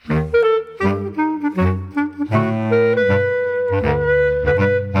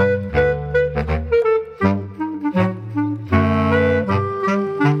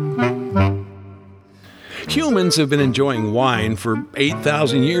Humans have been enjoying wine for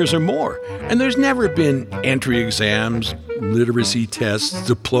 8,000 years or more, and there's never been entry exams, literacy tests,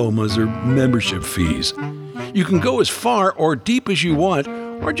 diplomas, or membership fees. You can go as far or deep as you want,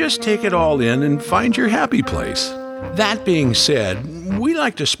 or just take it all in and find your happy place. That being said, we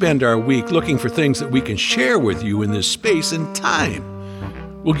like to spend our week looking for things that we can share with you in this space and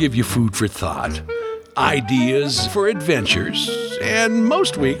time. We'll give you food for thought, ideas for adventures, and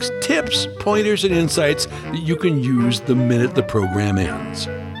most weeks, tips, pointers, and insights that you can use the minute the program ends.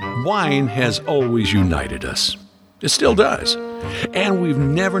 Wine has always united us. It still does. And we've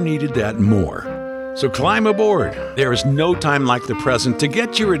never needed that more. So climb aboard. There is no time like the present to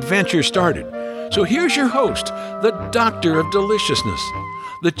get your adventure started. So here's your host, the Doctor of Deliciousness,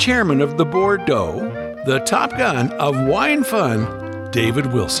 the Chairman of the Bordeaux, the Top Gun of Wine Fun, David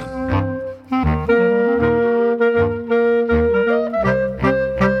Wilson.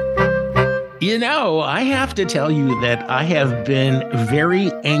 You know, I have to tell you that I have been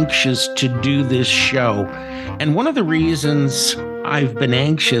very anxious to do this show. And one of the reasons I've been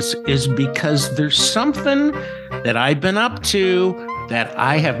anxious is because there's something that I've been up to that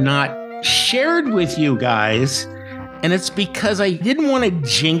I have not shared with you guys. And it's because I didn't want to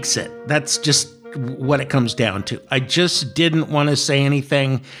jinx it. That's just what it comes down to. I just didn't want to say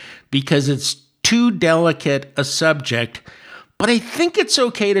anything because it's too delicate a subject. But I think it's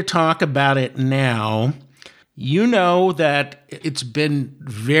okay to talk about it now. You know that it's been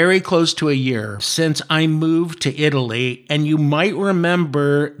very close to a year since I moved to Italy, and you might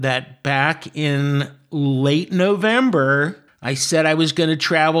remember that back in late November, I said I was going to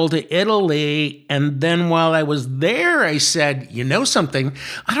travel to Italy, and then while I was there, I said, you know something,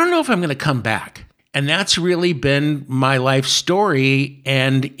 I don't know if I'm going to come back. And that's really been my life story,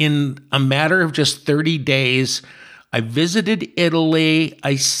 and in a matter of just 30 days, I visited Italy.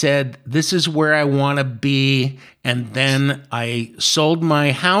 I said, this is where I want to be. And then I sold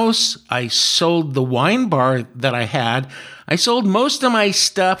my house. I sold the wine bar that I had. I sold most of my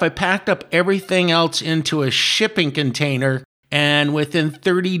stuff. I packed up everything else into a shipping container. And within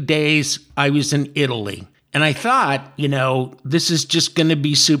 30 days, I was in Italy. And I thought, you know, this is just going to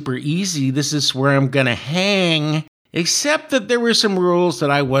be super easy. This is where I'm going to hang. Except that there were some rules that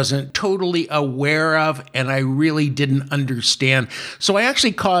I wasn't totally aware of and I really didn't understand. So I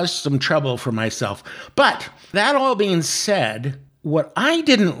actually caused some trouble for myself. But that all being said, what I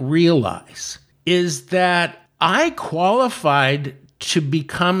didn't realize is that I qualified to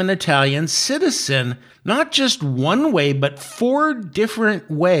become an Italian citizen, not just one way, but 4 different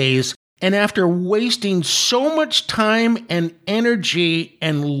ways. And after wasting so much time and energy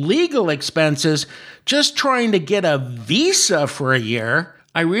and legal expenses just trying to get a visa for a year,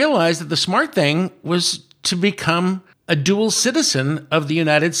 I realized that the smart thing was to become a dual citizen of the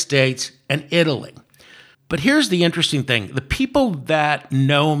United States and Italy. But here's the interesting thing. The people that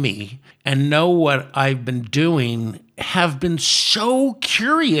know me and know what I've been doing have been so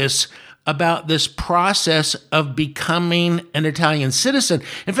curious about this process of becoming an Italian citizen.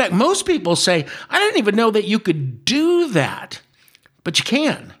 In fact, most people say, I didn't even know that you could do that. But you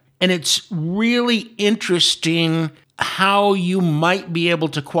can. And it's really interesting how you might be able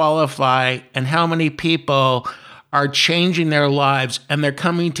to qualify and how many people are changing their lives. And they're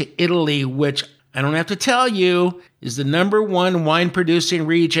coming to Italy, which I don't have to tell you is the #1 wine producing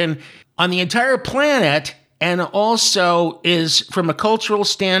region on the entire planet. And also is, from a cultural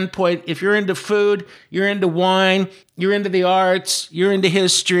standpoint, if you're into food, you're into wine, you're into the arts, you're into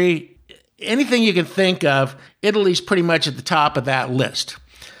history, anything you can think of, Italy's pretty much at the top of that list.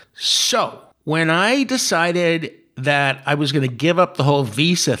 So when I decided that I was going to give up the whole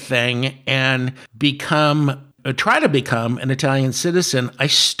visa thing and try to become an Italian citizen, I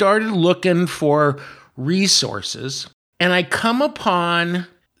started looking for resources, and I come upon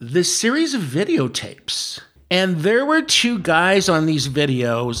this series of videotapes. And there were 2 guys on these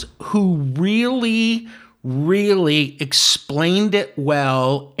videos who really, really explained it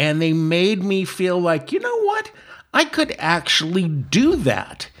well, and they made me feel like, you know what? I could actually do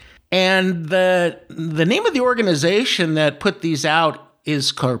that. And the name of the organization that puts these out,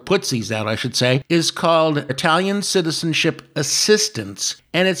 is called Italian Citizenship Assistance.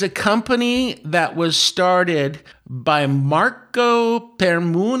 And it's a company that was started by Marco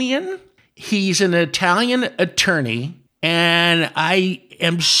Permunian. He's an Italian attorney, and I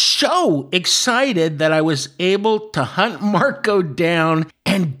am so excited that I was able to hunt Marco down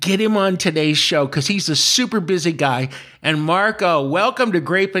and get him on today's show because he's a super busy guy. And Marco, welcome to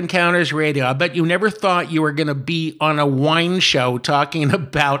Grape Encounters Radio. I bet you never thought you were going to be on a wine show talking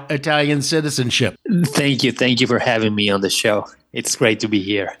about Italian citizenship. Thank you. Thank you for having me on the show. It's great to be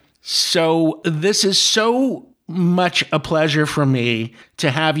here. So this is so much a pleasure for me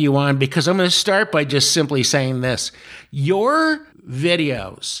to have you on, because I'm going to start by just simply saying this. Your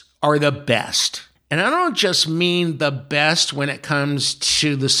videos are the best. And I don't just mean the best when it comes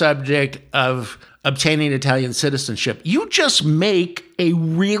to the subject of obtaining Italian citizenship. You just make a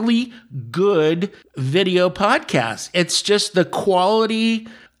really good video podcast. It's just the quality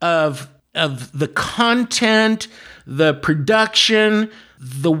of the content, the production,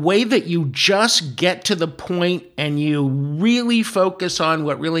 the way that you just get to the point and you really focus on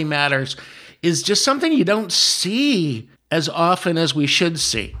what really matters is just something you don't see as often as we should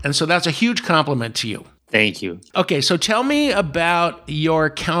see. And so that's a huge compliment to you. Thank you. Okay, so tell me about your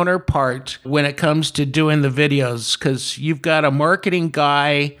counterpart when it comes to doing the videos, because you've got a marketing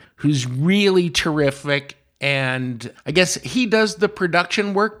guy who's really terrific, and I guess he does the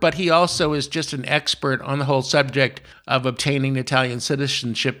production work, but he also is just an expert on the whole subject of obtaining Italian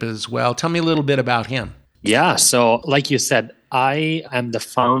citizenship as well. Tell me a little bit about him. Yeah, so like you said, I am the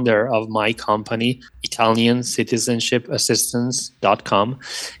founder of my company, ItalianCitizenshipAssistance.com,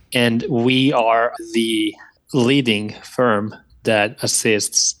 and we are the leading firm that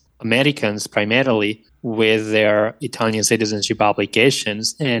assists Americans primarily with their Italian citizenship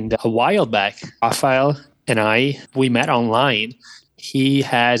applications. And a while back, Rafael and we met online. He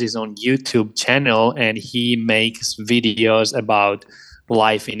has his own YouTube channel and he makes videos about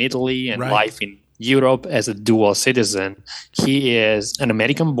life in Italy and life in Europe as a dual citizen. He is an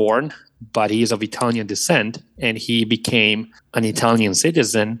American born, but he is of Italian descent, and he became an Italian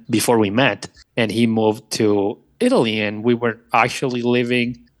citizen before we met. And he moved to Italy, and we were actually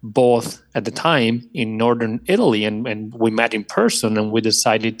living both at the time in northern Italy, and we met in person, and we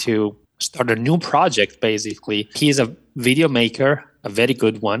decided to start a new project, basically. He's a video maker, a very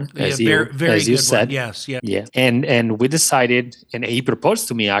good one, as you said. One. Yes, yeah. Yeah. And we decided, and he proposed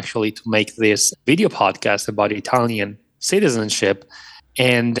to me actually to make this video podcast about Italian citizenship.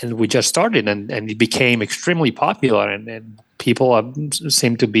 And we just started, and it became extremely popular, and people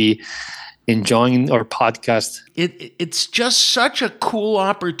seem to be enjoying our podcast. It's just such a cool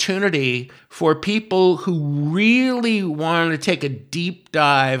opportunity for people who really want to take a deep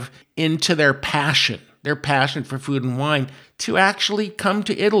dive into their passion for food and wine, to actually come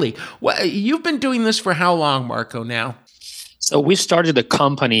to Italy. Well, you've been doing this for how long, Marco, now? So we started the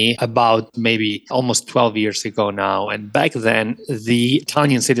company about maybe almost 12 years ago now. And back then, the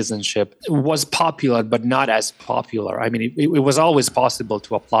Italian citizenship was popular, but not as popular. I mean, it was always possible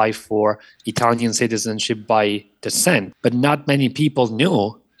to apply for Italian citizenship by descent, but not many people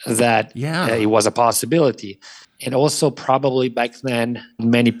knew that it was a possibility. And also probably back then,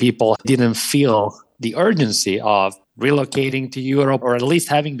 many people didn't feel the urgency of relocating to Europe, or at least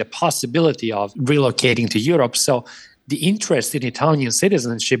having the possibility of relocating to Europe. So the interest in Italian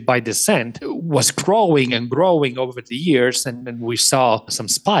citizenship by descent was growing and growing over the years, and we saw some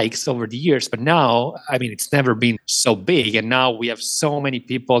spikes over the years. But now, I mean, it's never been so big, and now we have so many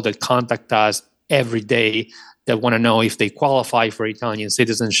people that contact us every day that want to know if they qualify for Italian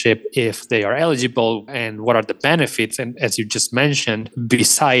citizenship, if they are eligible, and what are the benefits. And as you just mentioned,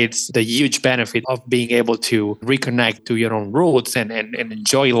 besides the huge benefit of being able to reconnect to your own roots and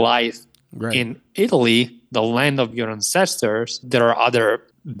enjoy life in Italy, the land of your ancestors, there are other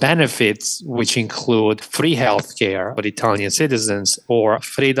benefits which include free healthcare for Italian citizens, or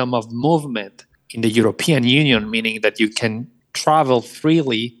freedom of movement in the European Union, meaning that you can travel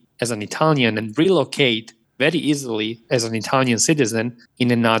freely as an Italian and relocate very easily as an Italian citizen in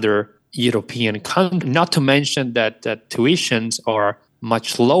another European country. Not to mention that tuitions are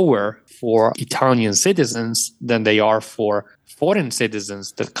much lower for Italian citizens than they are for foreign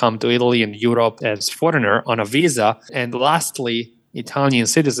citizens that come to Italy and Europe as foreigner on a visa. And lastly, Italian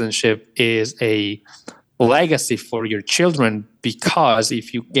citizenship is a legacy for your children, because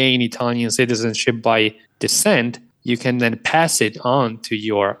if you gain Italian citizenship by descent, you can then pass it on to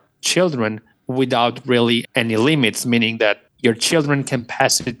your children without really any limits, meaning that your children can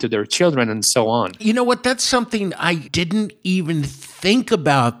pass it to their children and so on. You know what? That's something I didn't even think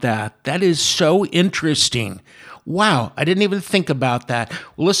about that. That is so interesting. Wow, I didn't even think about that.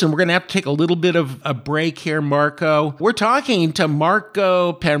 Well, listen, we're going to have to take a little bit of a break here, Marco. We're talking to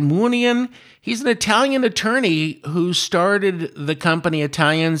Marco Permunian. He's an Italian attorney who started the company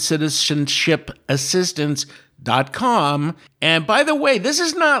ItalianCitizenshipAssistance.com. And by the way, this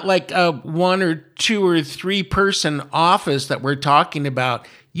is not like a 1 or 2 or 3 person office that we're talking about.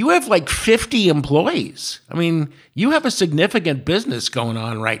 You have like 50 employees. I mean, you have a significant business going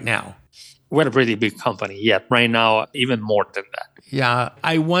on right now. We're a pretty big company. Yeah, right now, even more than that. Yeah,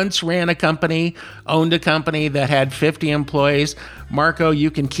 I once ran a company, owned a company that had 50 employees. Marco,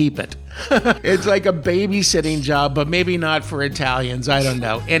 you can keep it. It's like a babysitting job, but maybe not for Italians. I don't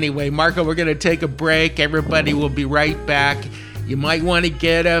know. Anyway, Marco, we're going to take a break. Everybody will be right back. You might want to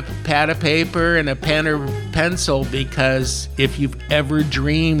get a pad of paper and a pen or pencil, because if you've ever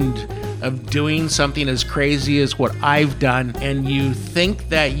dreamed of doing something as crazy as what I've done, and you think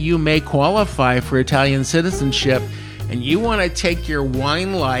that you may qualify for Italian citizenship, and you want to take your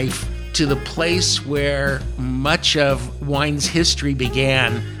wine life to the place where much of wine's history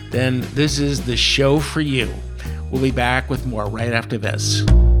began, then this is the show for you. We'll be back with more right after this.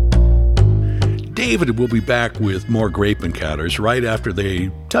 David will be back with more Grape Encounters right after they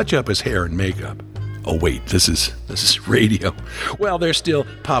touch up his hair and makeup. Oh wait, this is radio. Well, there's still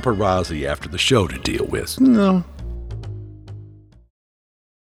paparazzi after the show to deal with. No.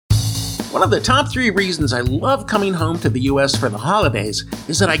 One of the top 3 reasons I love coming home to the U.S. for the holidays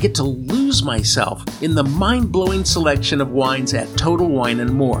is that I get to lose myself in the mind-blowing selection of wines at Total Wine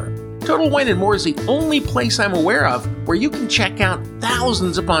 & More. Total Wine & More is the only place I'm aware of where you can check out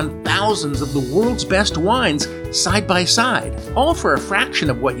thousands upon thousands of the world's best wines side by side, all for a fraction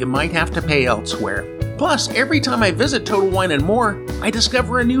of what you might have to pay elsewhere. Plus, every time I visit Total Wine & More, I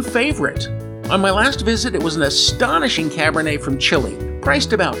discover a new favorite. On my last visit, it was an astonishing Cabernet from Chile,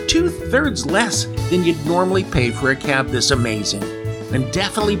 priced about 2/3 less than you'd normally pay for a cab this amazing. I'm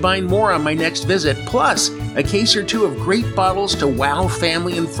definitely buying more on my next visit, plus a case or 2 of great bottles to wow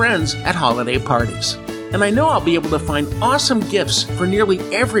family and friends at holiday parties. And I know I'll be able to find awesome gifts for nearly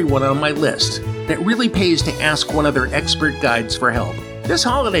everyone on my list. It really pays to ask one of their expert guides for help. This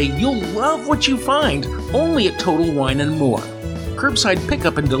holiday, you'll love what you find only at Total Wine & More. Curbside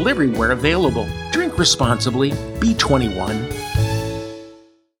pickup and delivery where available. Drink responsibly. Be 21.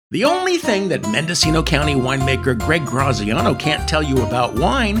 The only thing that Mendocino County winemaker Greg Graziano can't tell you about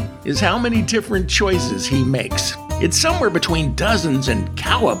wine is how many different choices he makes. It's somewhere between dozens and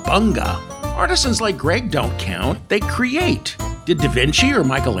cowabunga. Artisans like Greg don't count, they create. Did Da Vinci or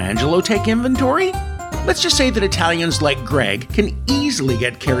Michelangelo take inventory? Let's just say that Italians like Greg can easily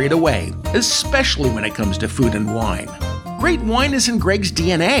get carried away, especially when it comes to food and wine. Great wine is in Greg's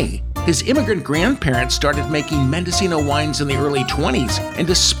DNA. His immigrant grandparents started making Mendocino wines in the early 20s, and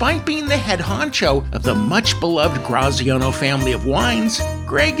despite being the head honcho of the much-beloved Graziano family of wines,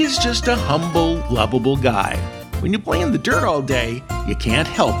 Greg is just a humble, lovable guy. When you play in the dirt all day, you can't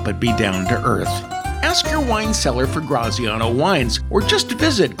help but be down to earth. Ask your wine cellar for Graziano wines, or just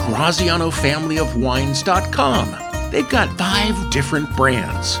visit GrazianoFamilyOfWines.com. They've got 5 different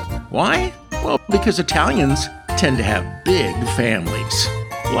brands. Why? Well, because Italians tend to have big families.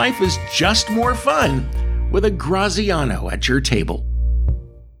 Life is just more fun with a Graziano at your table.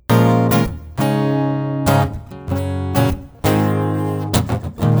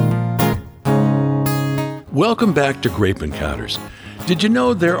 Welcome back to Grape Encounters. Did you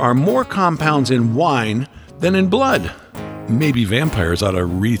know there are more compounds in wine than in blood? Maybe vampires ought to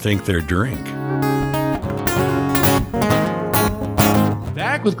rethink their drink.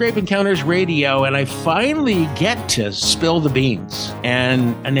 Back with Grape Encounters Radio, and I finally get to spill the beans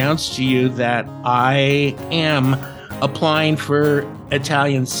and announce to you that I am applying for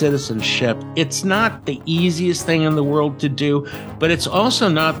Italian citizenship. It's not the easiest thing in the world to do, but it's also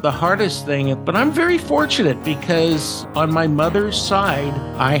not the hardest thing. But I'm very fortunate because on my mother's side,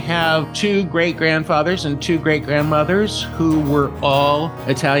 I have 2 great-grandfathers and 2 great-grandmothers who were all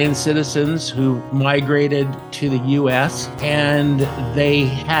Italian citizens who migrated to the U.S., and they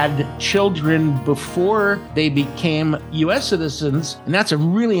had children before they became U.S. citizens. And that's a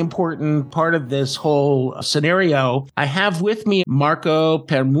really important part of this whole scenario. I have with me Marco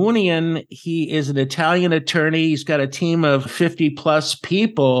Permunian. He is an Italian attorney. He's got a team of 50 plus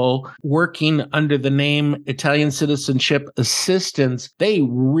people working under the name Italian Citizenship Assistance. They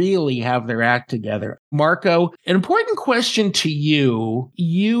really have their act together. Marco, an important question to you.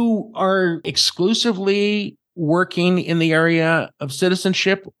 You are exclusively working in the area of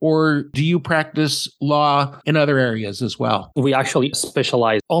citizenship, or do you practice law in other areas as well? We actually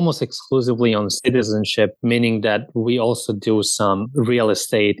specialize almost exclusively on citizenship, meaning that we also do some real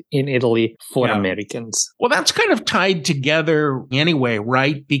estate in Italy for Americans. Well, that's kind of tied together anyway,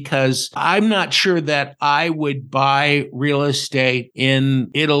 right? Because I'm not sure that I would buy real estate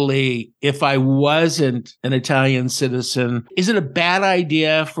in Italy if I wasn't an Italian citizen. Is it a bad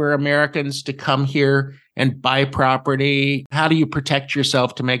idea for Americans to come here and buy property? How do you protect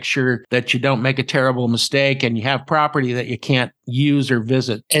yourself to make sure that you don't make a terrible mistake and you have property that you can't use or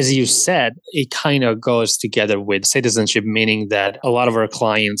visit? As you said, it kind of goes together with citizenship, meaning that a lot of our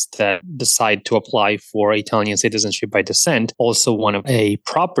clients that decide to apply for Italian citizenship by descent also want a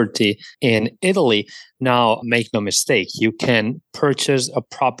property in Italy. Now, make no mistake, you can purchase a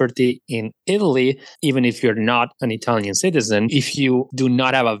property in Italy, even if you're not an Italian citizen. If you do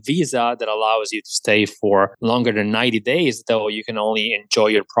not have a visa that allows you to stay for longer than 90 days, though, you can only enjoy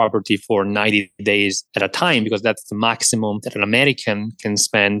your property for 90 days at a time, because that's the maximum that an American can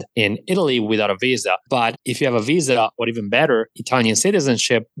spend in Italy without a visa. But if you have a visa, or even better, Italian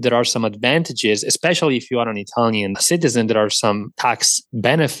citizenship, there are some advantages, especially if you are an Italian citizen, there are some tax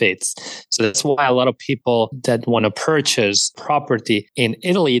benefits. So that's why a lot of people that want to purchase property in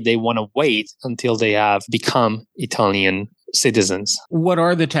Italy, they want to wait until they have become Italian citizens. What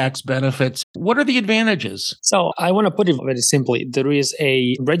are the tax benefits? What are the advantages? So I want to put it very simply. There is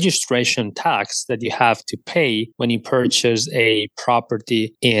a registration tax that you have to pay when you purchase a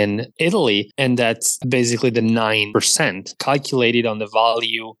property in Italy. And that's basically the 9% calculated on the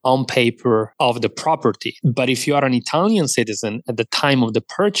value on paper of the property. But if you are an Italian citizen at the time of the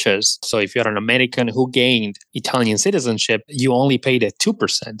purchase, so if you're an American who gained Italian citizenship, you only paid at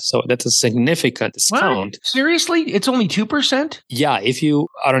 2%. So that's a significant discount. What? Seriously? It's only 2%? Yeah, if you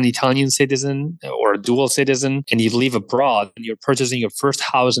are an Italian citizen or a dual citizen and you live abroad and you're purchasing your first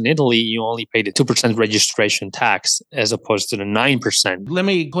house in Italy, you only pay the 2% registration tax as opposed to the 9%. Let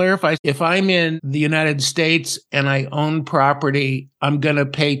me clarify. If I'm in the United States and I own property, I'm going to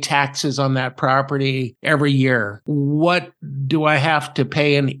pay taxes on that property every year. What do I have to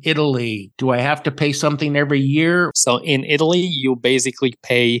pay in Italy? Do I have to pay something every year? So in Italy, you basically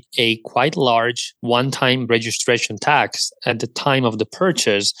pay a quite large one-time registration tax at the time of the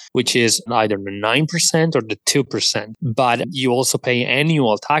purchase, which is either the 9% or the 2%. But you also pay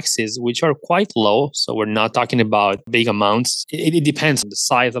annual taxes, which are quite low. So we're not talking about big amounts. It depends on the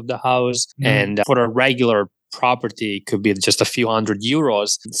size of the house. And for a regular property, could be just a few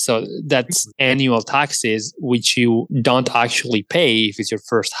 €100. So that's annual taxes, which you don't actually pay if it's your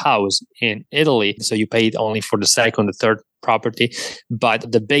first house in Italy. So you pay it only for the second, the third property.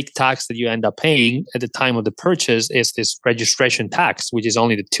 But the big tax that you end up paying at the time of the purchase is this registration tax, which is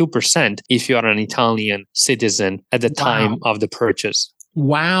only the 2% if you are an Italian citizen at the time of the purchase.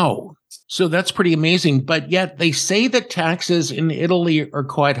 Wow. So that's pretty amazing. But yet they say that taxes in Italy are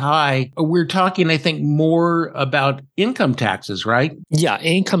quite high. We're talking, I think, more about income taxes, right? Yeah,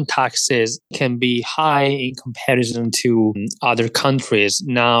 income taxes can be high in comparison to other countries.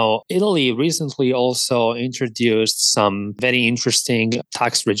 Now, Italy recently also introduced some very interesting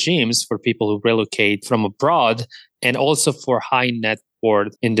tax regimes for people who relocate from abroad, and also for high net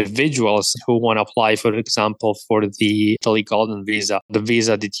worth individuals who want to apply, for example, for the Italy Golden Visa, the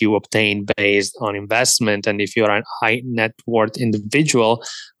visa that you obtain based on investment. And if you're a high net worth individual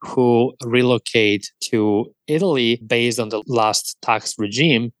who relocate to Italy based on the last tax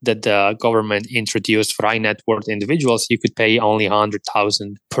regime that the government introduced for high net worth individuals, you could pay only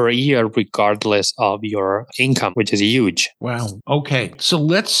 $100,000 per year, regardless of your income, which is huge. Wow. Okay. So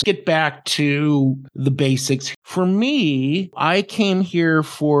let's get back to the basics. For me, I came here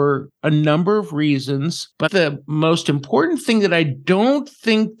for a number of reasons, but the most important thing that I don't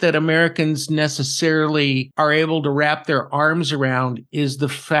think that Americans necessarily are able to wrap their arms around is the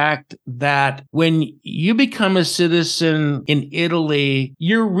fact that when you become a citizen in Italy,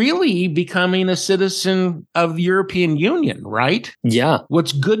 you're really becoming a citizen of the European Union, right? Yeah.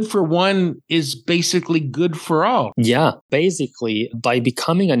 What's good for one is basically good for all. Yeah. Basically, by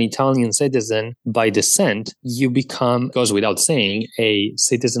becoming an Italian citizen by descent, you become, goes without saying, a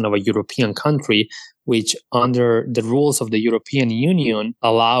citizen of a European country, which under the rules of the European Union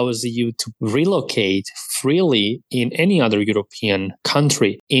allows you to relocate freely in any other European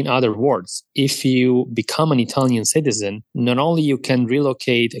country. In other words, if you become an Italian citizen, not only you can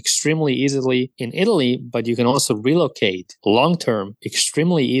relocate extremely easily in Italy, but you can also relocate long-term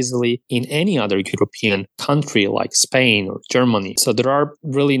extremely easily in any other European country like Spain or Germany. So there are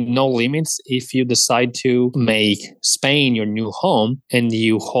really no limits. If you decide to make Spain your new home and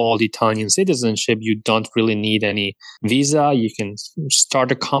you hold Italian citizenship, you don't really need any visa. You can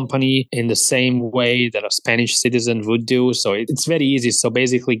start a company in the same way that a Spanish citizen would do. So it's very easy. So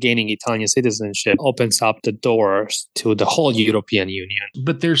basically gaining Italian citizenship opens up the doors to the whole European Union.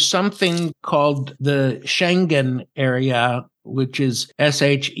 But there's something called the Schengen area. which is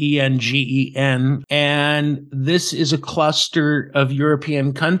Schengen. And this is a cluster of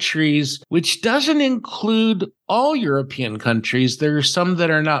European countries, which doesn't include all European countries. There are some that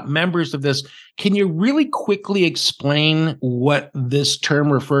are not members of this. Can you really quickly explain what this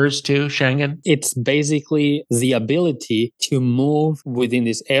term refers to, Schengen? It's basically the ability to move within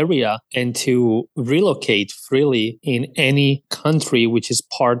this area and to relocate freely in any country which is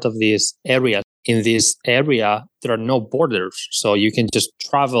part of this area. In this area, there are no borders. So you can just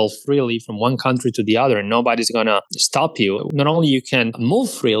travel freely from one country to the other and nobody's going to stop you. Not only you can move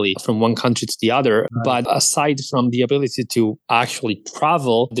freely from one country to the other, but aside from the ability to actually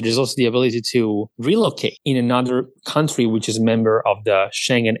travel, there is also the ability to relocate in another country which is a member of the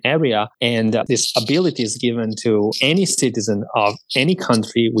Schengen area. And this ability is given to any citizen of any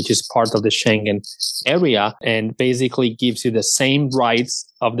country which is part of the Schengen area and basically gives you the same rights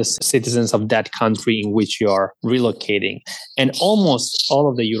of the citizens of that country in which you are relocating. And almost all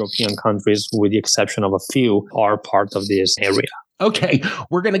of the European countries, with the exception of a few, are part of this area. Okay,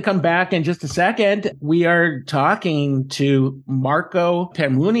 we're going to come back in just a second. We are talking to Marco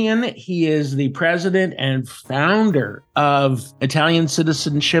Permunian. He is the president and founder of Italian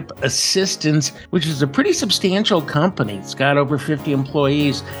Citizenship Assistance, which is a pretty substantial company. It's got over 50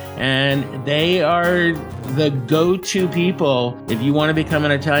 employees, and they are the go-to people. If you want to become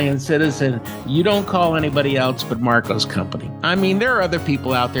an Italian citizen, you don't call anybody else but Marco's company. I mean, there are other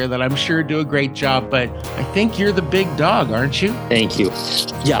people out there that I'm sure do a great job, but I think you're the big dog, aren't you? Thank you.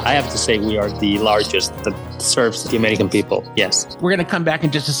 Yeah, I have to say we are the largest that serves the American people. Yes. We're going to come back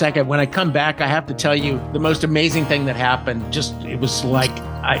in just a second. When I come back, I have to tell you the most amazing thing that happened. It was like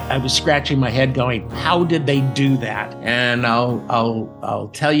I was scratching my head going, how did they do that? And I'll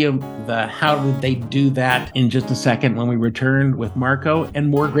tell you the how did they do that in just a second when we return with Marco and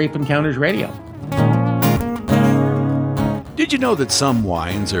more Grape Encounters Radio. Did you know that some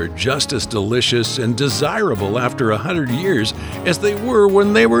wines are just as delicious and desirable after 100 years as they were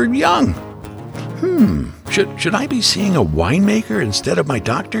when they were young? Should I be seeing a winemaker instead of my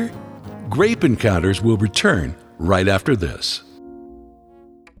doctor? Grape Encounters will return right after this.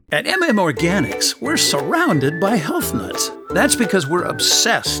 At Organics, we're surrounded by health nuts. That's because we're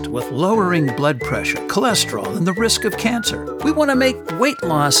obsessed with lowering blood pressure, cholesterol, and the risk of cancer. We want to make weight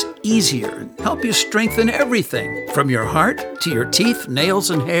loss easier and help you strengthen everything, from your heart to your teeth, nails,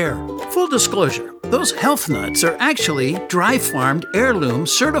 and hair. Full disclosure, those health nuts are actually dry-farmed, heirloom,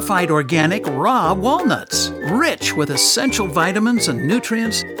 certified organic raw walnuts. Rich with essential vitamins and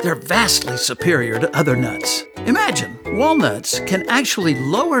nutrients, they're vastly superior to other nuts. Imagine, walnuts can actually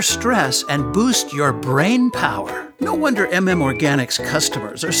lower stress and boost your brain power. No wonder Organics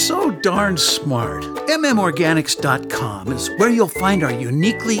customers are so darn smart. Organics.com is where you'll find our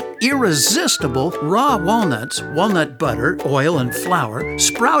uniquely irresistible raw walnuts, walnut butter, oil, and flour,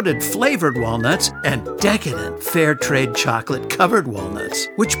 sprouted flavored walnuts, and decadent fair trade chocolate covered walnuts,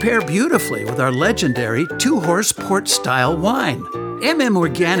 which pair beautifully with our legendary two-horse port-style wine.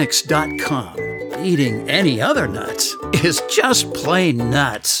 Organics.com. Eating any other nuts is just plain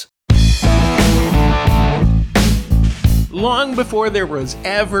nuts. Long before there was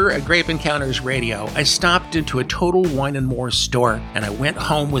ever a Grape Encounters Radio, I stopped into a Total Wine & More store, and I went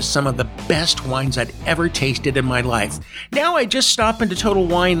home with some of the best wines I'd ever tasted in my life. Now I just stop into Total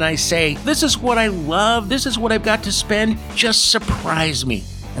Wine and I say, this is what I love, this is what I've got to spend, just surprise me.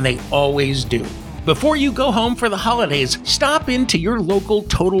 And they always do. Before you go home for the holidays, stop into your local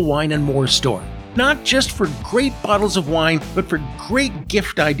Total Wine & More store. Not just for great bottles of wine, but for great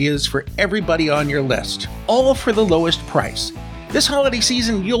gift ideas for everybody on your list. All for the lowest price. This holiday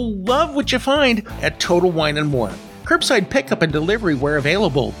season, you'll love what you find at Total Wine & More. Curbside pickup and delivery where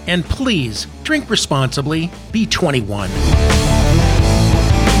available. And please, drink responsibly. Be 21.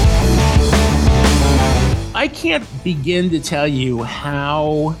 I can't begin to tell you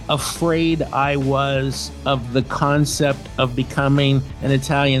how afraid I was of the concept of becoming an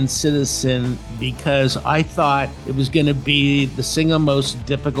Italian citizen, because I thought it was going to be the single most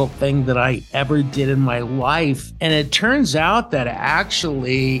difficult thing that I ever did in my life. And it turns out that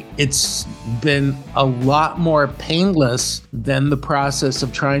actually it's been a lot more painless than the process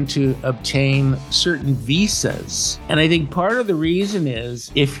of trying to obtain certain visas. And I think part of the reason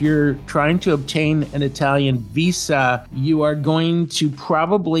is if you're trying to obtain an Italian visa, you are going to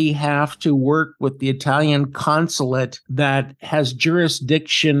probably have to work with the Italian consulate that has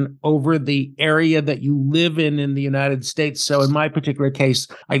jurisdiction over the area that you live in the United States. So in my particular case,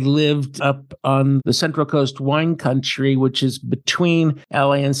 I lived up on the Central Coast wine country, which is between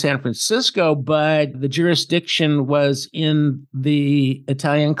LA and San Francisco, but the jurisdiction was in the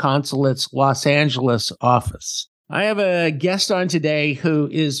Italian consulate's Los Angeles office. I have a guest on today who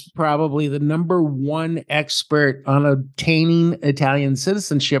is probably the number one expert on obtaining Italian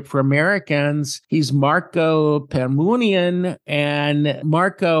citizenship for Americans. He's Marco Permunian. And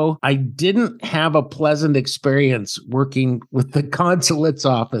Marco, I didn't have a pleasant experience working with the consulate's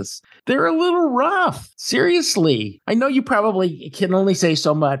office. They're a little rough. Seriously. I know you probably can only say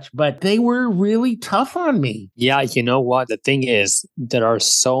so much, but they were really tough on me. Yeah, you know what? The thing is, there are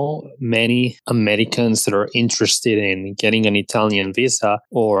so many Americans that are interested in getting an Italian visa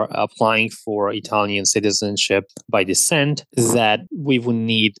or applying for Italian citizenship by descent that we would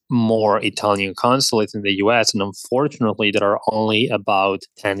need more Italian consulates in the US. And unfortunately, there are only about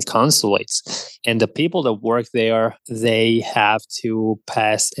 10 consulates. And the people that work there, they have to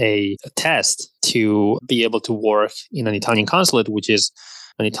pass a test to be able to work in an Italian consulate, which is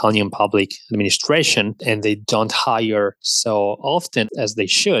an Italian public administration, and they don't hire so often as they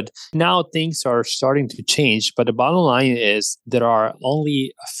should. Now things are starting to change, but the bottom line is there are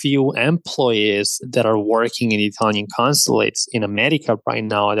only a few employees that are working in Italian consulates in America right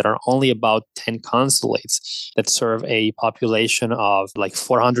now. There are only about 10 consulates that serve a population of like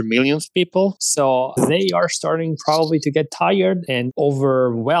 400 million people. So they are starting probably to get tired and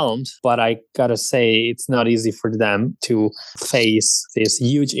overwhelmed, but I gotta say it's not easy for them to face this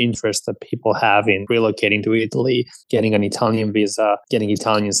huge interest that people have in relocating to Italy, getting an Italian visa, getting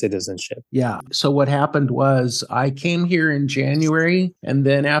Italian citizenship. Yeah. So what happened was I came here in January, and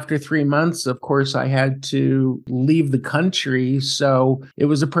then after 3 months, of course, I had to leave the country. So it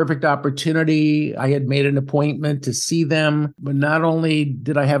was a perfect opportunity. I had made an appointment to see them, but not only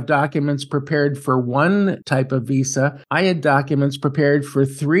did I have documents prepared for one type of visa, I had documents prepared for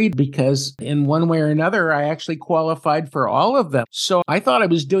 3 because in one way or another, I actually qualified for all of them. So I thought I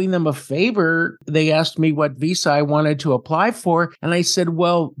was doing them a favor. They asked me what visa I wanted to apply for. And I said,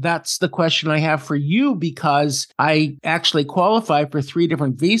 well, that's the question I have for you because I actually qualify for 3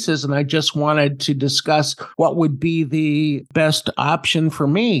 different visas. And I just wanted to discuss what would be the best option for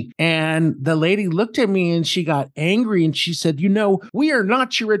me. And the lady looked at me and she got angry and she said, we are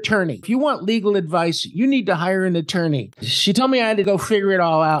not your attorney. If you want legal advice, you need to hire an attorney. She told me I had to go figure it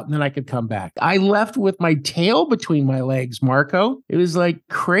all out and then I could come back. I left with my tail between my legs, Marco. It was like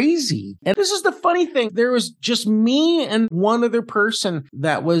crazy. And this is the funny thing. There was just me and one other person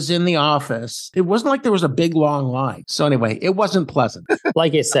that was in the office. It wasn't like there was a big long line. So anyway, it wasn't pleasant.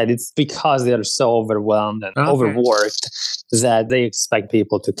 Like I said, it's because they're so overwhelmed and overworked that they expect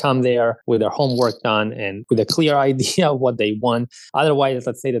people to come there with their homework done and with a clear idea of what they want. Otherwise,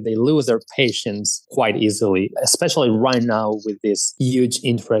 let's say that they lose their patience quite easily, especially right now with this huge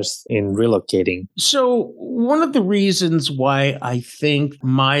interest in relocating. So one of the reasons why I think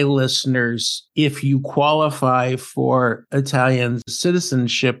my listeners, if you qualify for Italian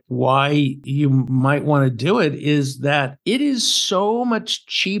citizenship, why you might want to do it is that it is so much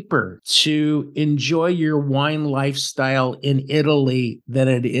cheaper to enjoy your wine lifestyle in Italy than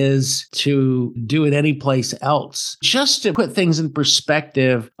it is to do it anyplace else. Just to put things in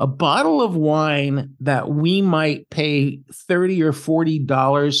perspective, a bottle of wine that we might pay $30 or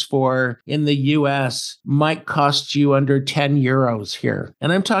 $40 for in the US might cost you under 10 euros here.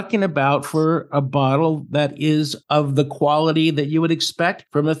 And I'm talking about for a bottle that is of the quality that you would expect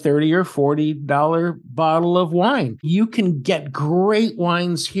from a $30 or $40 bottle of wine. You can get great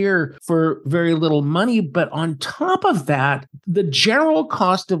wines here for very little money, but on top of that, the general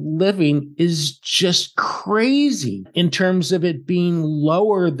cost of living is just crazy in terms of it being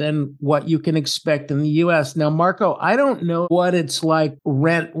lower than what you can expect in the US. Now, Marco, I don't know what it's like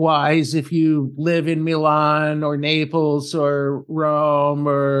rent-wise if you live in Milan or Naples or Rome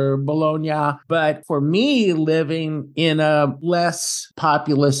or Bologna, but for me, living in a less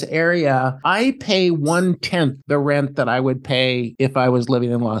populous area, I pay 1/10 the rent that I would pay if I was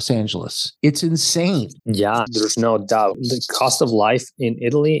living in Los Angeles. It's insane. Yeah, there's no doubt. The cost of life in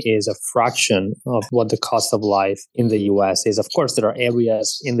Italy is a fraction of what the cost of life in the US is. Of course, there are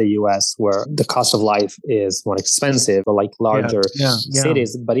areas in the US where the cost of life is more expensive, or like larger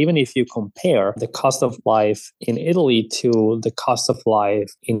cities. But even if you compare the cost of life in Italy to the cost of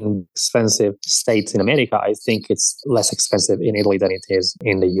life in expensive states in America, I think it's less expensive in Italy than it is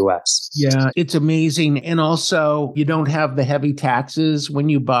in the US. Yeah, it's amazing. And also, you don't have the heavy taxes when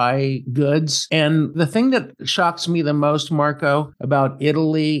you buy goods. And the thing that shocks me the most, Marco, about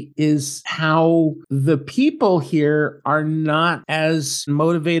Italy is how the people here are not as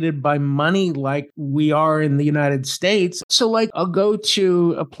motivated by money like we are in the United States. So like I'll go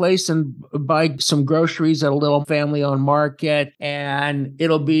to a place and buy some groceries at a little family-owned market, and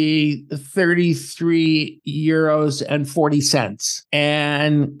it'll be 33 euros and 40 cents.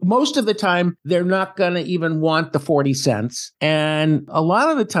 And most of the time, they're not going to even want the 40 cents. And a lot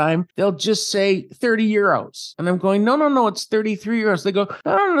of the time, they'll just say 30 euros. And I'm going, no, it's 33 euros. They go,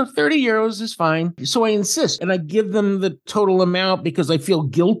 no, 30 euros is fine. So I insist, and I give them the total amount because I feel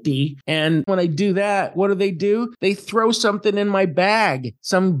guilty. And when I do that, what do? They throw something in my bag,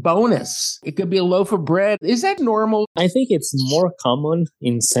 some bonus. It could be a loaf of bread. Is that normal? I think it's more common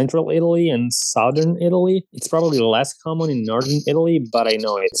in central Italy and southern Italy. It's probably less common in northern Italy, but I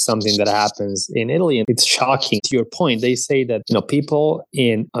know it's something that happens in Italy. And it's shocking. To your point, they say that, people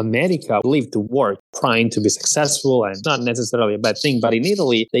in America live to work, trying to be successful, and not necessarily a bad thing. But in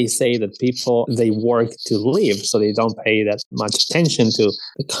Italy, they say that people, they work to live, so they don't pay that much attention to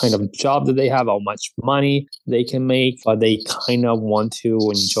the kind of job that they have, how much money they can make, but they kind of want to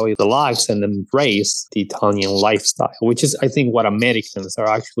enjoy the lives and embrace the Italian lifestyle, which is, I think, what Americans are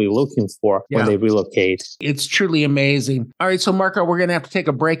actually looking for when they relocate. It's truly amazing. All right, so Marco, we're going to have to take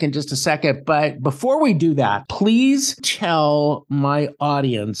a break in just a second, but before we do that, please tell my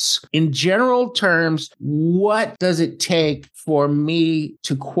audience, in general terms, what does it take for me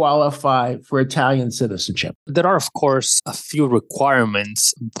to qualify for Italian citizenship? There are, of course, a few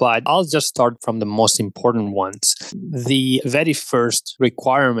requirements, but I'll just start from the most important ones. The very first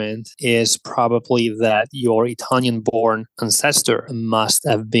requirement is probably that your Italian-born ancestor must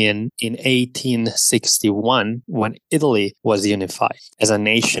have been in 1861 when Italy was unified as a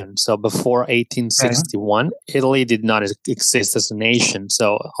nation. So before 1861, Italy did not exist as a nation.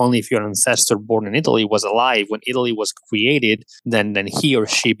 So only if your ancestor born in Italy was alive when Italy was created, then he or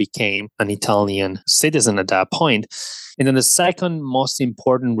she became an Italian citizen at that point. And then the second most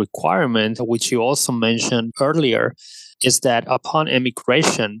important requirement, which you also mentioned earlier, is that upon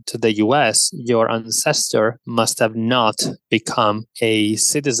immigration to the U.S., your ancestor must have not become a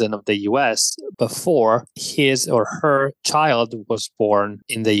citizen of the U.S. before his or her child was born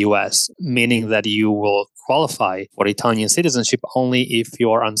in the U.S., meaning that you will qualify for Italian citizenship only if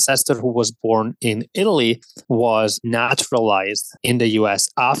your ancestor who was born in Italy was naturalized in the U.S.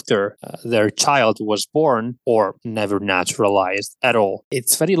 after their child was born or never naturalized at all.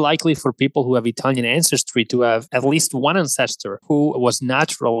 It's very likely for people who have Italian ancestry to have at least one ancestor who was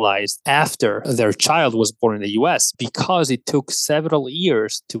naturalized after their child was born in the U.S. because it took several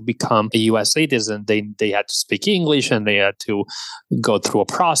years to become a U.S. citizen. They had to speak English and they had to go through a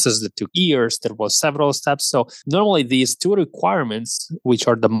process that took years. There was several steps. So normally these two requirements, which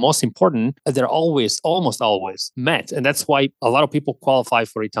are the most important, they're almost always met. And that's why a lot of people qualify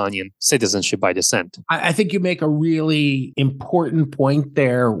for Italian citizenship by descent. I think you make a really important point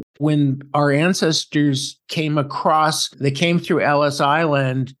there. When our ancestors came through Ellis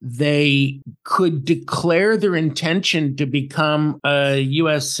Island, they could declare their intention to become a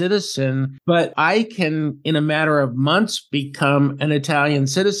U.S. citizen, but I can, in a matter of months, become an Italian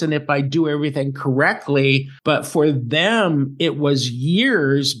citizen if I do everything correctly. But for them, it was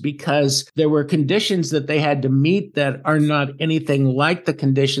years because there were conditions that they had to meet that are not anything like the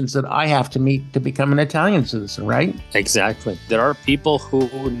conditions that I have to meet to become an Italian citizen, right? Exactly. There are people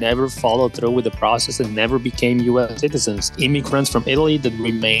who never followed through with the process and never became U.S. citizens. Immigrants from Italy that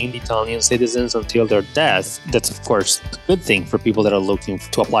remained Italian citizens until their death. That's, of course, a good thing for people that are looking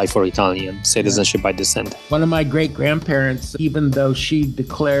to apply for Italian citizenship by descent. One of my great-grandparents, even though she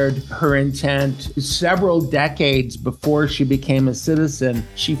declared her intent several decades before she became a citizen,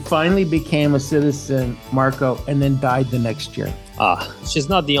 she finally became a citizen, Marco, and then died the next year. She's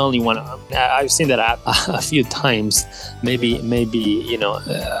not the only one. I've seen that a few times. Maybe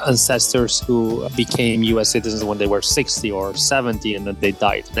ancestors who became U.S. citizens when they were 60 or 70 and then they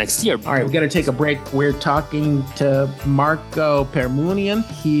died next year. All right, we've got to take a break. We're talking to Marco Permunian.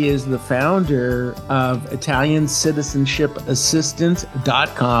 He is the founder of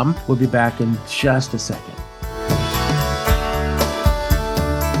ItalianCitizenshipAssistance.com. We'll be back in just a second.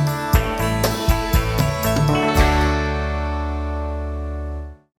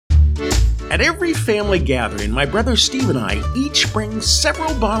 At every family gathering, my brother Steve and I each bring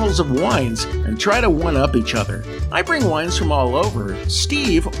several bottles of wines and try to one-up each other. I bring wines from all over.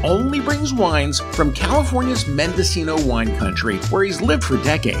 Steve only brings wines from California's Mendocino wine country, where he's lived for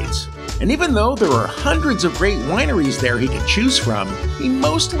decades. And even though there are hundreds of great wineries there he can choose from, he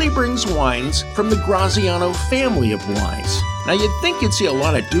mostly brings wines from the Graziano family of wines. Now, you'd think you'd see a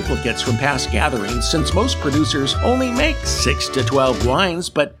lot of duplicates from past gatherings since most producers only make 6 to 12 wines,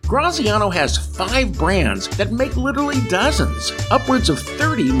 but Graziano has 5 brands that make literally dozens, upwards of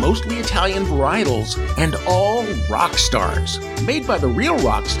 30 mostly Italian varietals, and all rock stars, made by the real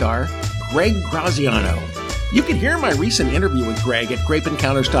rock star, Greg Graziano. You can hear my recent interview with Greg at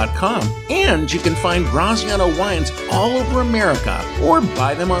grapeencounters.com, and you can find Graziano wines all over America or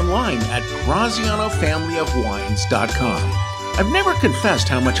buy them online at GrazianoFamilyOfWines.com. I've never confessed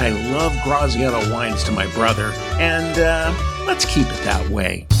how much I love Graziano wines to my brother, and let's keep it that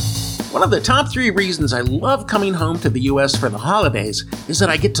way. One of the top 3 reasons I love coming home to the U.S. for the holidays is that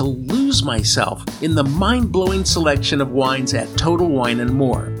I get to lose myself in the mind-blowing selection of wines at Total Wine &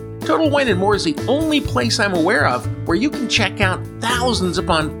 More. Total Wine & More is the only place I'm aware of where you can check out thousands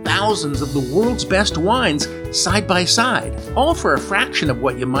upon thousands of the world's best wines side by side, all for a fraction of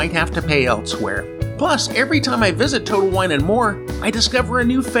what you might have to pay elsewhere. Plus, every time I visit Total Wine & More, I discover a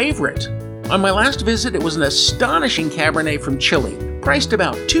new favorite. On my last visit, it was an astonishing Cabernet from Chile, priced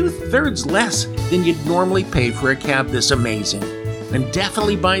about 2/3 less than you'd normally pay for a cab this amazing. I'm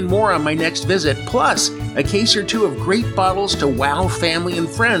definitely buying more on my next visit, plus a case or 2 of great bottles to wow family and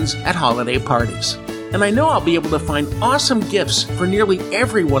friends at holiday parties. And I know I'll be able to find awesome gifts for nearly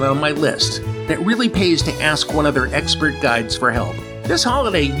everyone on my list. It really pays to ask one of their expert guides for help. This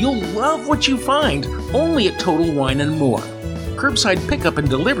holiday, you'll love what you find only at Total Wine & More. Curbside pickup and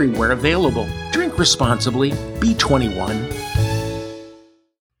delivery where available. Drink responsibly. Be 21.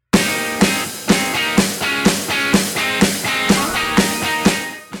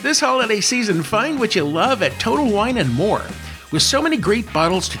 This holiday season, find what you love at Total Wine & More. With so many great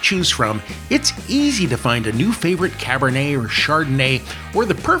bottles to choose from, it's easy to find a new favorite Cabernet or Chardonnay or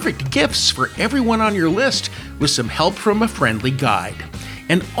the perfect gifts for everyone on your list with some help from a friendly guide.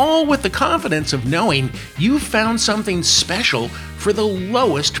 And all with the confidence of knowing you've found something special for the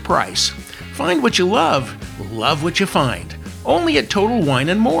lowest price. Find what you love what you find. Only at Total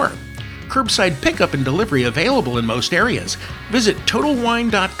Wine & More. Curbside pickup and delivery available in most areas. Visit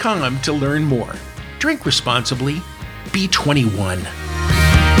TotalWine.com to learn more. Drink responsibly. Be 21.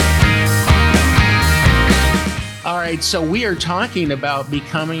 All right, so we are talking about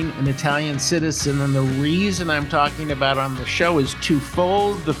becoming an Italian citizen, and the reason I'm talking about it on the show is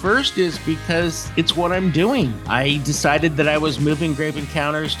twofold. The first is because it's what I'm doing. I decided that I was moving Grape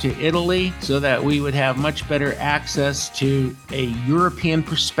Encounters to Italy so that we would have much better access to a European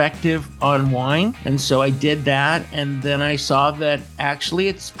perspective on wine, and so I did that, and then I saw that actually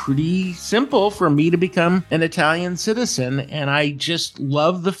it's pretty simple for me to become an Italian citizen, and I just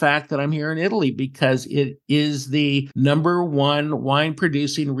love the fact that I'm here in Italy because it is the number 1 wine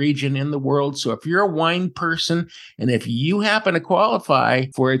producing region in the world. So if you're a wine person and if you happen to qualify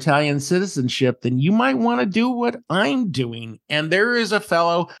for Italian citizenship, then you might want to do what I'm doing. And there is a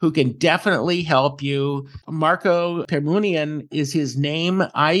fellow who can definitely help you. Marco Permunian is his name.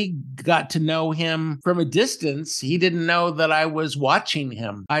 I got to know him from a distance. He didn't know that I was watching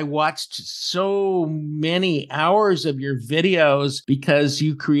him. I watched so many hours of your videos because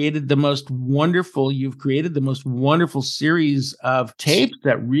you've created the most wonderful series of tapes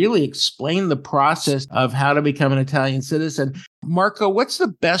that really explain the process of how to become an Italian citizen. Marco, what's the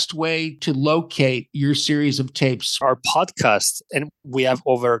best way to locate your series of tapes? Our podcast, and we have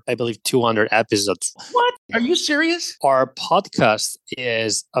over, I believe, 200 episodes. What? Are you serious? Our podcast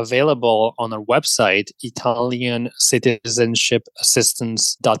is available on our website,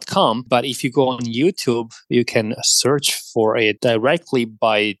 ItalianCitizenshipAssistance.com. But if you go on YouTube, you can search for it directly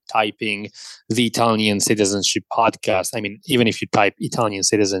by typing the Italian Citizenship Podcast. I mean, even if you type Italian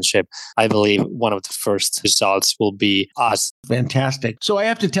citizenship, I believe one of the first results will be us. Fantastic. So I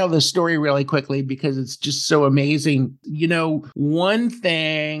have to tell this story really quickly because it's just so amazing. You know, one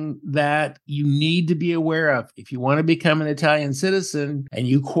thing that you need to be aware of if you want to become an Italian citizen and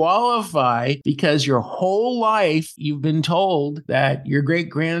you qualify because your whole life you've been told that your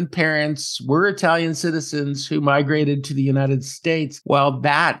great-grandparents were Italian citizens who migrated to the United States. Well,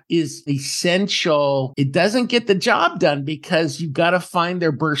 that is essential. It doesn't get the job done because you've got to find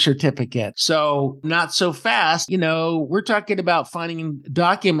their birth certificate. So not so fast. You know, we're talking about finding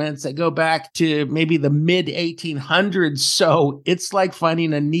documents that go back to maybe the mid 1800s. So it's like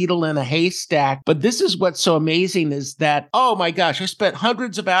finding a needle in a haystack. But this is what's so amazing is that, oh my gosh, I spent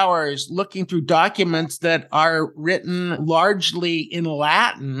hundreds of hours looking through documents that are written largely in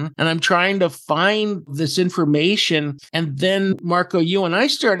Latin. And I'm trying to find this information. And then, Marco, you and I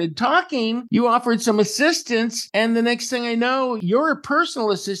started talking. You offered some assistance. And the next thing I know, your personal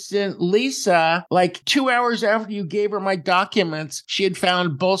assistant, Lisa, like 2 hours after you gave her my documents, documents, she had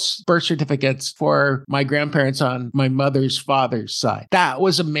found both birth certificates for my grandparents on my mother's father's side. That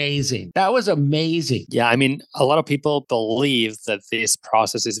was amazing. That was amazing. Yeah, I mean, a lot of people believe that this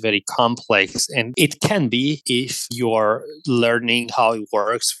process is very complex, and it can be if you're learning how it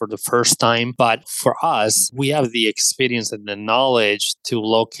works for the first time. But for us, we have the experience and the knowledge to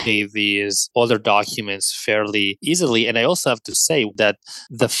locate these older documents fairly easily. And I also have to say that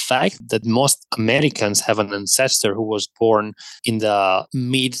the fact that most Americans have an ancestor who was born in the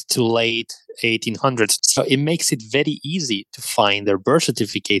mid to late 1800s. So it makes it very easy to find their birth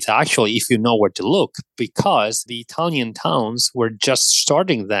certificates, actually, if you know where to look, because the Italian towns were just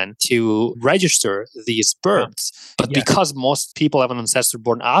starting then to register these births. But because most people have an ancestor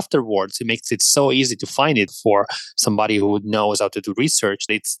born afterwards, it makes it so easy to find it for somebody who knows how to do research.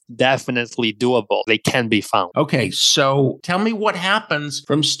 It's definitely doable. They can be found. Okay, so tell me what happens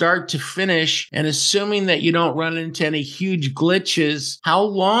from start to finish, and assuming that you don't run into any huge glitches, how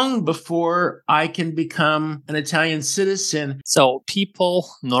long before I can become an Italian citizen? So people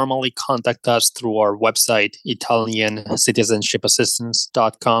normally contact us through our website,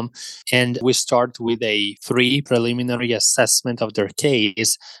 ItalianCitizenshipAssistance.com, and we start with a free preliminary assessment of their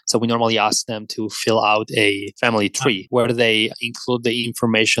case. So we normally ask them to fill out a family tree where they include the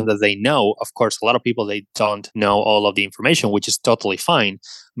information that they know. Of course, a lot of people, they don't know all of the information, which is totally fine.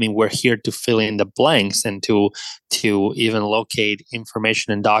 I mean, we're here to fill in the blanks and to even locate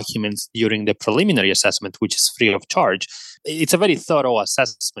information and documents during the preliminary assessment, which is free of charge. It's a very thorough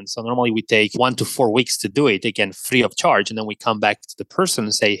assessment. So normally we take 1 to 4 weeks to do it, again, free of charge. And then we come back to the person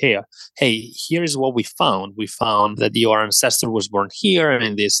and say, hey, here's what we found. We found that your ancestor was born here and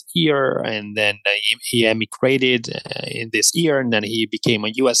in this year, and then he emigrated in this year, and then he became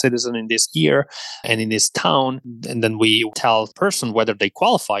a U.S. citizen in this year and in this town. And then we tell the person whether they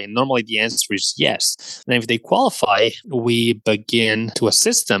qualify. And normally the answer is yes. And if they qualify, we begin to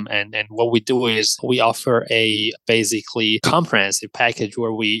assist them. And what we do is we offer a basically comprehensive package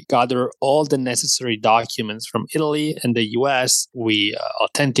where we gather all the necessary documents from Italy and the US. We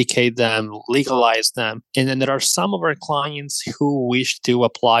authenticate them, legalize them. And then there are some of our clients who wish to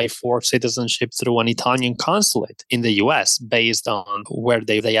apply for citizenship through an Italian consulate in the US based on where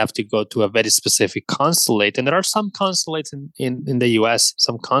they have to go to a very specific consulate. And there are some consulates in the US,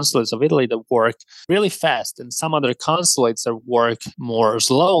 some consulates of Italy that work really fast, and some other consulates that work more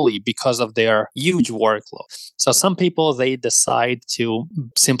slowly because of their huge workload. So some people, they decide to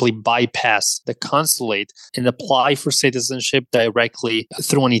simply bypass the consulate and apply for citizenship directly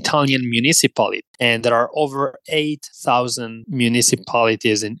through an Italian municipality. And there are over 8,000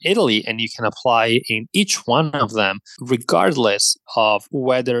 municipalities in Italy, and you can apply in each one of them, regardless of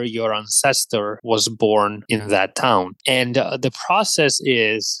whether your ancestor was born in that town. And the process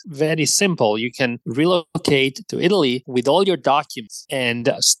is very simple. You can relocate to Italy with all your documents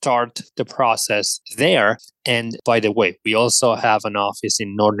and start the process there. And by the way, we also have an office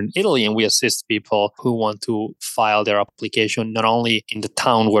in northern Italy, and we assist people who want to file their application not only in the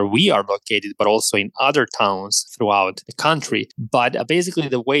town where we are located, but also in other towns throughout the country. But basically,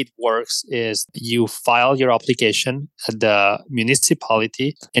 the way it works is you file your application at the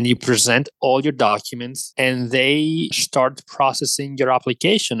municipality and you present all your documents, and they start processing your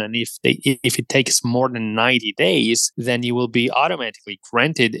application. And if it takes more than 90 days, then you will be automatically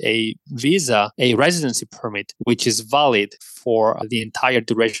granted a visa, a residency permit, which is valid for the entire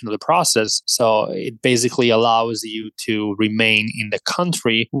duration of the process. So it basically allows you to remain in the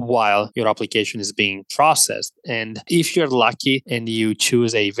country while your application is being processed. And if you're lucky and you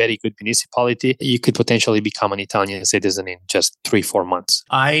choose a very good municipality, you could potentially become an Italian citizen in just 3-4 months.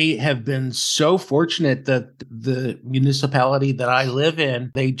 I have been so fortunate that the municipality that I live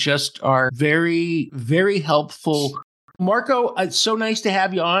in, they just are very, very helpful. Marco, it's so nice to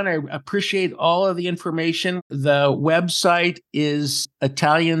have you on. I appreciate all of the information. The website is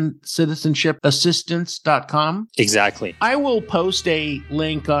ItalianCitizenshipAssistance.com. Exactly. I will post a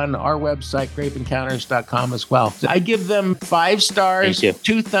link on our website, grapeencounters.com as well. I give them 5 stars,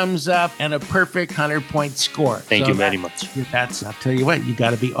 2 thumbs up, and a perfect 100-point score. Thank you very much. I'll tell you what, you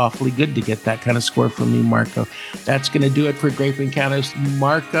got to be awfully good to get that kind of score from me, Marco. That's going to do it for Grape Encounters.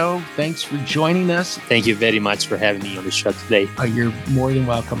 Marco, thanks for joining us. Thank you very much for having me on the show today. You're more than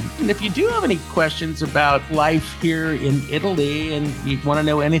welcome. And if you do have any questions about life here in Italy and you want to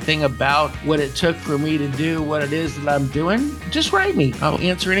know anything about what it took for me to do what it is that I'm doing, just write me. I'll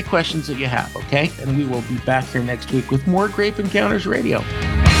answer any questions that you have, okay? And we will be back here next week with more Grape Encounters Radio.